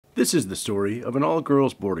This is the story of an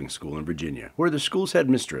all-girls boarding school in Virginia, where the school's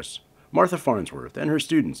headmistress, Martha Farnsworth, and her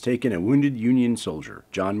students take in a wounded Union soldier,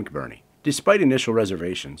 John McBurney. Despite initial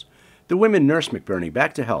reservations, the women nurse McBurney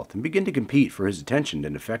back to health and begin to compete for his attention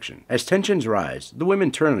and affection. As tensions rise, the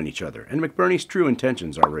women turn on each other, and McBurney's true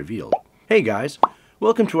intentions are revealed. Hey guys,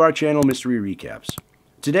 welcome to our channel Mystery Recaps.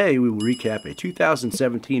 Today we will recap a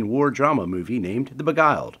 2017 war drama movie named The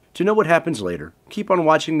Beguiled. To know what happens later, keep on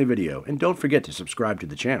watching the video and don't forget to subscribe to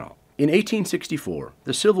the channel. In 1864,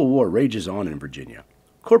 the Civil War rages on in Virginia.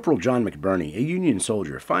 Corporal John McBurney, a Union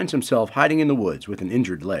soldier, finds himself hiding in the woods with an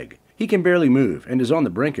injured leg. He can barely move and is on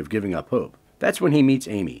the brink of giving up hope. That's when he meets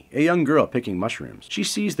Amy, a young girl picking mushrooms. She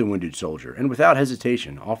sees the wounded soldier and without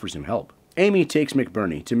hesitation offers him help. Amy takes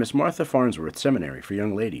McBurney to Miss Martha Farnsworth Seminary for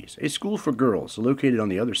Young Ladies, a school for girls located on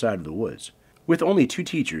the other side of the woods. With only 2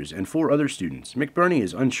 teachers and 4 other students, McBurney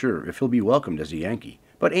is unsure if he'll be welcomed as a Yankee,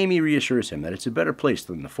 but Amy reassures him that it's a better place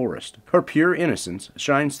than the forest. Her pure innocence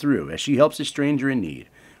shines through as she helps a stranger in need,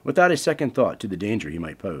 without a second thought to the danger he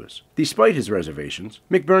might pose. Despite his reservations,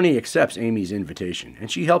 McBurney accepts Amy's invitation, and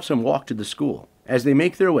she helps him walk to the school. As they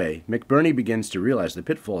make their way, McBurney begins to realize the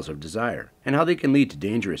pitfalls of desire, and how they can lead to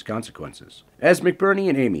dangerous consequences. As McBurney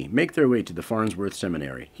and Amy make their way to the Farnsworth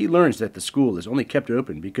Seminary, he learns that the school is only kept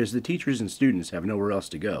open because the teachers and students have nowhere else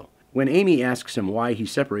to go. When Amy asks him why he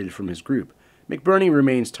separated from his group, McBurney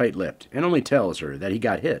remains tight-lipped, and only tells her that he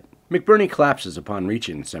got hit. McBurney collapses upon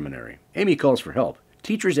reaching the seminary. Amy calls for help.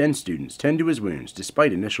 Teachers and students tend to his wounds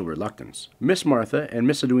despite initial reluctance. Miss Martha and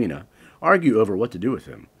Miss Edwina argue over what to do with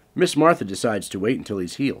him. Miss Martha decides to wait until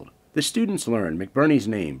he's healed. The students learn McBurney's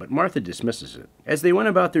name, but Martha dismisses it. As they went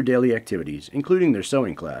about their daily activities, including their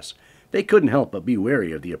sewing class, they couldn't help but be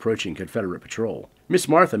wary of the approaching Confederate patrol. Miss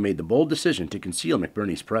Martha made the bold decision to conceal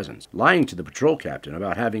McBurney's presence, lying to the patrol captain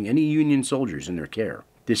about having any Union soldiers in their care.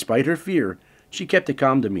 Despite her fear, she kept a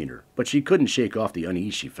calm demeanor, but she couldn't shake off the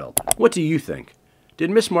unease she felt. What do you think? Did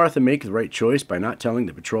Miss Martha make the right choice by not telling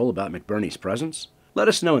the patrol about McBurney's presence? Let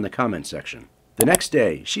us know in the comments section. The next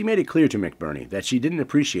day, she made it clear to McBurney that she didn't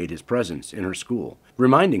appreciate his presence in her school,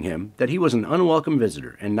 reminding him that he was an unwelcome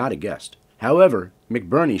visitor and not a guest. However,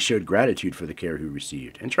 McBurney showed gratitude for the care he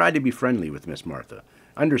received and tried to be friendly with Miss Martha,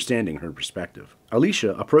 understanding her perspective.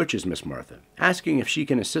 Alicia approaches Miss Martha, asking if she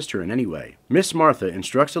can assist her in any way. Miss Martha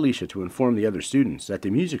instructs Alicia to inform the other students that the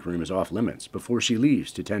music room is off limits before she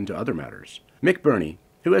leaves to tend to other matters. McBurney,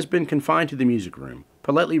 who has been confined to the music room,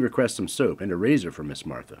 politely requests some soap and a razor from Miss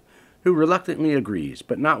Martha, who reluctantly agrees,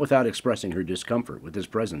 but not without expressing her discomfort with his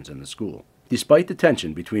presence in the school. Despite the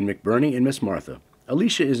tension between McBurney and Miss Martha,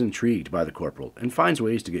 Alicia is intrigued by the corporal and finds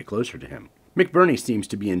ways to get closer to him. McBurney seems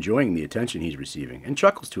to be enjoying the attention he's receiving and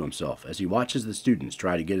chuckles to himself as he watches the students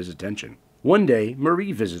try to get his attention. One day,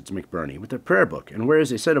 Marie visits McBurney with a prayer book and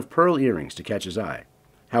wears a set of pearl earrings to catch his eye.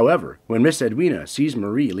 However, when Miss Edwina sees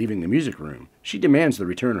Marie leaving the music room, she demands the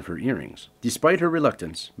return of her earrings. Despite her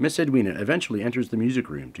reluctance, Miss Edwina eventually enters the music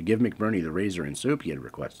room to give McBurney the razor and soap he had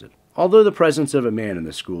requested. Although the presence of a man in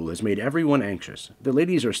the school has made everyone anxious, the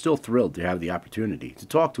ladies are still thrilled to have the opportunity to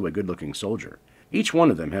talk to a good-looking soldier. Each one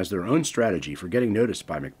of them has their own strategy for getting noticed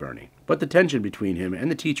by McBurney, but the tension between him and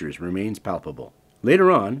the teachers remains palpable.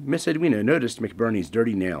 Later on, Miss Edwina noticed McBurney's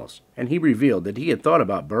dirty nails, and he revealed that he had thought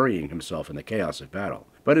about burying himself in the chaos of battle,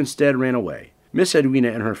 but instead ran away. Miss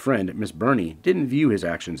Edwina and her friend, Miss Burney, didn't view his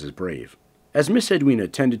actions as brave. As Miss Edwina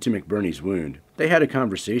tended to McBurney's wound, they had a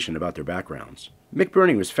conversation about their backgrounds.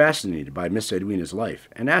 McBurney was fascinated by Miss Edwina's life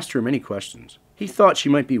and asked her many questions. He thought she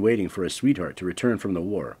might be waiting for a sweetheart to return from the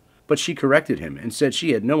war, but she corrected him and said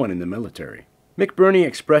she had no one in the military. McBurney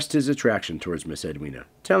expressed his attraction towards Miss Edwina,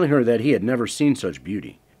 telling her that he had never seen such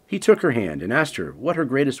beauty. He took her hand and asked her what her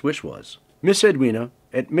greatest wish was. Miss Edwina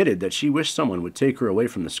admitted that she wished someone would take her away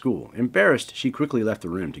from the school. Embarrassed, she quickly left the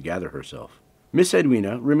room to gather herself. Miss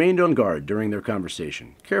Edwina remained on guard during their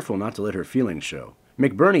conversation, careful not to let her feelings show.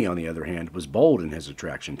 McBurney, on the other hand, was bold in his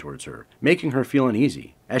attraction towards her, making her feel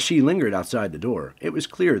uneasy. As she lingered outside the door, it was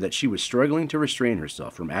clear that she was struggling to restrain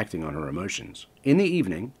herself from acting on her emotions. In the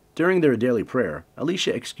evening, during their daily prayer,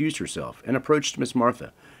 Alicia excused herself and approached Miss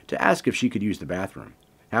Martha to ask if she could use the bathroom.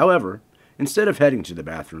 However, instead of heading to the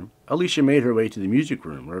bathroom, Alicia made her way to the music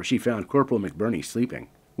room where she found Corporal McBurney sleeping.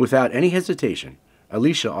 Without any hesitation,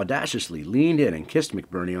 Alicia audaciously leaned in and kissed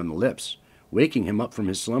McBurney on the lips, waking him up from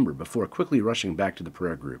his slumber before quickly rushing back to the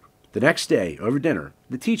prayer group. The next day, over dinner,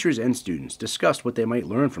 the teachers and students discussed what they might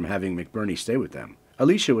learn from having McBurney stay with them.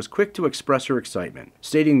 Alicia was quick to express her excitement,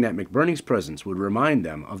 stating that McBurney's presence would remind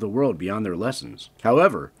them of the world beyond their lessons.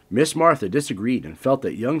 However, Miss Martha disagreed and felt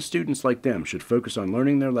that young students like them should focus on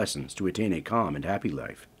learning their lessons to attain a calm and happy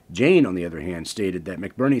life. Jane, on the other hand, stated that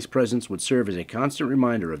McBurney's presence would serve as a constant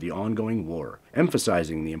reminder of the ongoing war,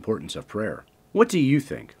 emphasizing the importance of prayer. What do you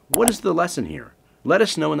think? What is the lesson here? Let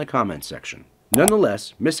us know in the comments section.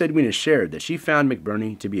 Nonetheless, Miss Edwina shared that she found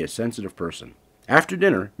McBurney to be a sensitive person. After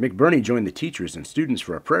dinner, McBurney joined the teachers and students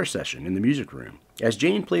for a prayer session in the music room. As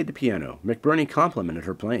Jane played the piano, McBurney complimented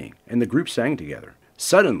her playing, and the group sang together.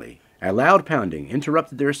 Suddenly, a loud pounding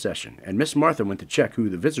interrupted their session, and Miss Martha went to check who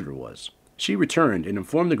the visitor was. She returned and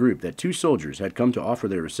informed the group that 2 soldiers had come to offer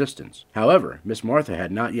their assistance. However, Miss Martha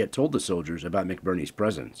had not yet told the soldiers about McBurney's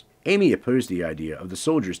presence. Amy opposed the idea of the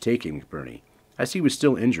soldiers taking McBurney, as he was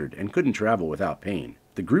still injured and couldn't travel without pain.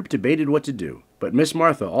 The group debated what to do, but Miss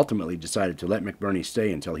Martha ultimately decided to let McBurney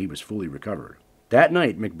stay until he was fully recovered. That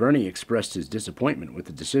night, McBurney expressed his disappointment with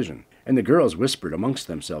the decision, and the girls whispered amongst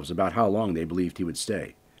themselves about how long they believed he would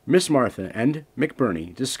stay. Miss Martha and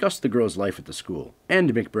McBurney discussed the girls' life at the school,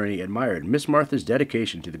 and McBurney admired Miss Martha's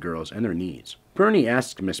dedication to the girls and their needs. Bernie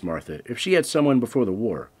asked Miss Martha if she had someone before the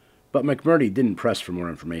war, but McBurney didn't press for more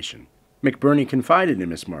information. McBurney confided in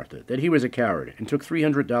Miss Martha that he was a coward and took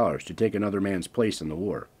 $300 to take another man's place in the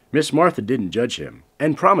war. Miss Martha didn't judge him,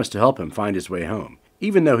 and promised to help him find his way home,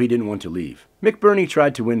 even though he didn't want to leave. McBurney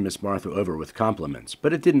tried to win Miss Martha over with compliments,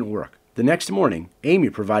 but it didn't work. The next morning, Amy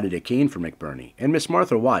provided a cane for McBurney, and Miss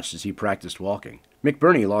Martha watched as he practiced walking.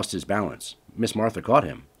 McBurney lost his balance. Miss Martha caught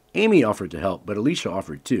him. Amy offered to help, but Alicia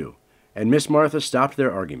offered too, and Miss Martha stopped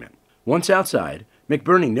their argument. Once outside,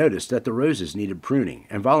 McBurney noticed that the roses needed pruning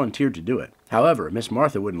and volunteered to do it. However, Miss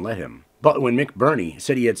Martha wouldn't let him. But when McBurney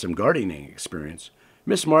said he had some gardening experience,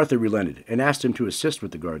 Miss Martha relented and asked him to assist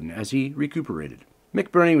with the garden as he recuperated.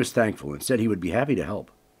 McBurney was thankful and said he would be happy to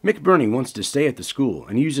help. McBurney wants to stay at the school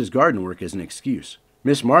and uses garden work as an excuse.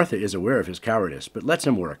 Miss Martha is aware of his cowardice, but lets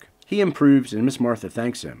him work. He improves and Miss Martha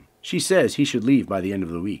thanks him. She says he should leave by the end of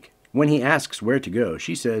the week. When he asks where to go,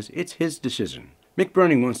 she says it's his decision.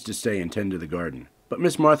 McBurney wants to stay and tend to the garden, but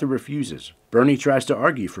Miss Martha refuses. Bernie tries to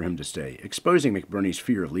argue for him to stay, exposing McBurney's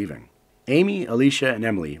fear of leaving. Amy, Alicia, and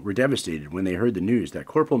Emily were devastated when they heard the news that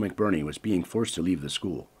Corporal McBurney was being forced to leave the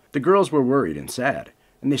school. The girls were worried and sad,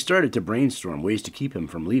 and they started to brainstorm ways to keep him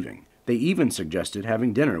from leaving. They even suggested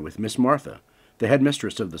having dinner with Miss Martha, the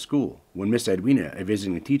headmistress of the school, when Miss Edwina, a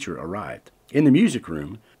visiting teacher, arrived. In the music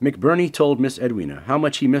room, McBurney told Miss Edwina how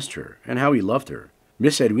much he missed her and how he loved her.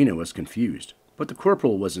 Miss Edwina was confused, but the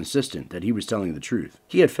corporal was insistent that he was telling the truth.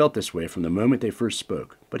 He had felt this way from the moment they first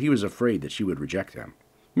spoke, but he was afraid that she would reject him.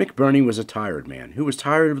 McBurney was a tired man who was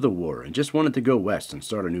tired of the war and just wanted to go west and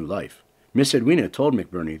start a new life. Miss Edwina told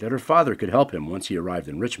McBurney that her father could help him once he arrived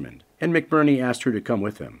in Richmond, and McBurney asked her to come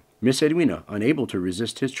with him. Miss Edwina, unable to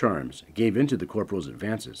resist his charms, gave in to the corporal's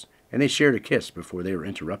advances, and they shared a kiss before they were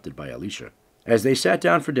interrupted by Alicia. As they sat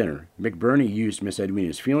down for dinner, McBurney used Miss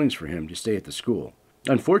Edwina's feelings for him to stay at the school.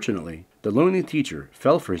 Unfortunately, the lonely teacher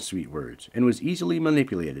fell for his sweet words and was easily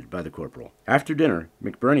manipulated by the corporal. After dinner,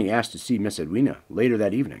 McBurney asked to see Miss Edwina later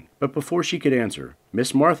that evening, but before she could answer,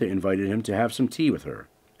 Miss Martha invited him to have some tea with her.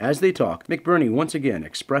 As they talked, McBurney once again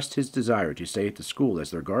expressed his desire to stay at the school as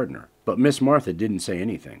their gardener, but Miss Martha didn't say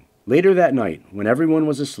anything. Later that night, when everyone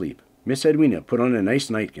was asleep, Miss Edwina put on a nice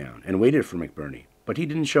nightgown and waited for McBurney, but he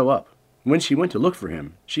didn't show up. When she went to look for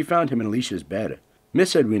him, she found him in Alicia's bed.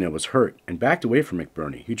 Miss Edwina was hurt and backed away from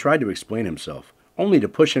McBurney, who tried to explain himself, only to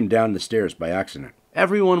push him down the stairs by accident.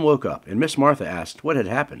 Everyone woke up, and Miss Martha asked what had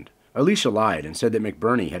happened. Alicia lied and said that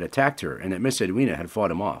McBurney had attacked her and that Miss Edwina had fought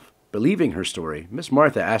him off. Believing her story, Miss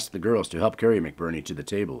Martha asked the girls to help carry McBurney to the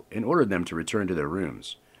table and ordered them to return to their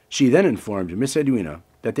rooms. She then informed Miss Edwina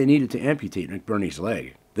that they needed to amputate McBurney's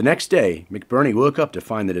leg. The next day, McBurney woke up to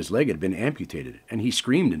find that his leg had been amputated, and he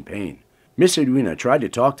screamed in pain. Miss Edwina tried to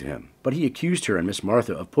talk to him, but he accused her and Miss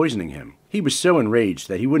Martha of poisoning him. He was so enraged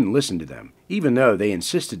that he wouldn't listen to them, even though they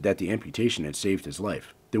insisted that the amputation had saved his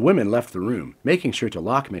life. The women left the room, making sure to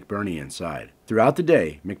lock McBurney inside. Throughout the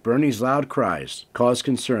day, McBurney's loud cries caused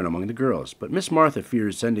concern among the girls, but Miss Martha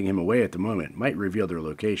fears sending him away at the moment might reveal their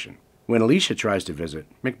location. When Alicia tries to visit,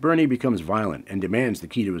 McBurney becomes violent and demands the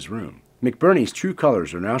key to his room. McBurney's true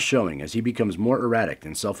colors are now showing as he becomes more erratic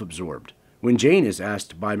and self-absorbed. When Jane is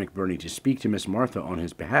asked by McBurney to speak to Miss Martha on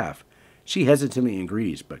his behalf, she hesitantly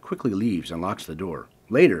agrees but quickly leaves and locks the door.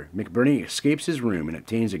 Later, McBurney escapes his room and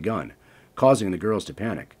obtains a gun, causing the girls to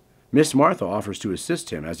panic. Miss Martha offers to assist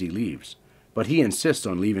him as he leaves, but he insists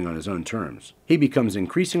on leaving on his own terms. He becomes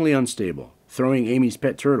increasingly unstable, throwing Amy's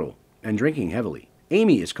pet turtle and drinking heavily.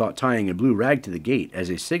 Amy is caught tying a blue rag to the gate as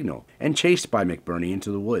a signal and chased by McBurney into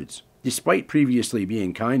the woods. Despite previously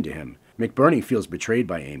being kind to him, McBurney feels betrayed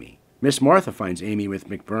by Amy. Miss Martha finds Amy with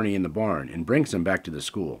McBurney in the barn and brings him back to the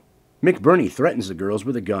school. McBurney threatens the girls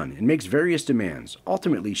with a gun and makes various demands,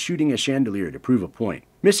 ultimately shooting a chandelier to prove a point.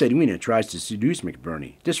 Miss Edwina tries to seduce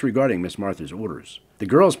McBurney, disregarding Miss Martha's orders. The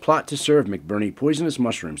girls plot to serve McBurney poisonous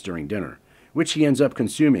mushrooms during dinner, which he ends up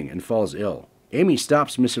consuming and falls ill. Amy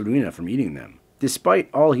stops Miss Edwina from eating them. Despite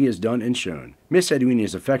all he has done and shown, Miss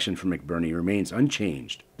Edwina's affection for McBurney remains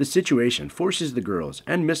unchanged. The situation forces the girls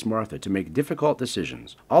and Miss Martha to make difficult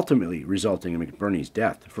decisions, ultimately resulting in McBurney's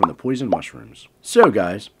death from the poisoned mushrooms. So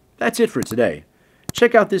guys, that's it for today.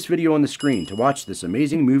 Check out this video on the screen to watch this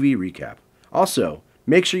amazing movie recap. Also,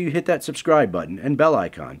 make sure you hit that subscribe button and bell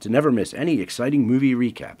icon to never miss any exciting movie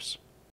recaps.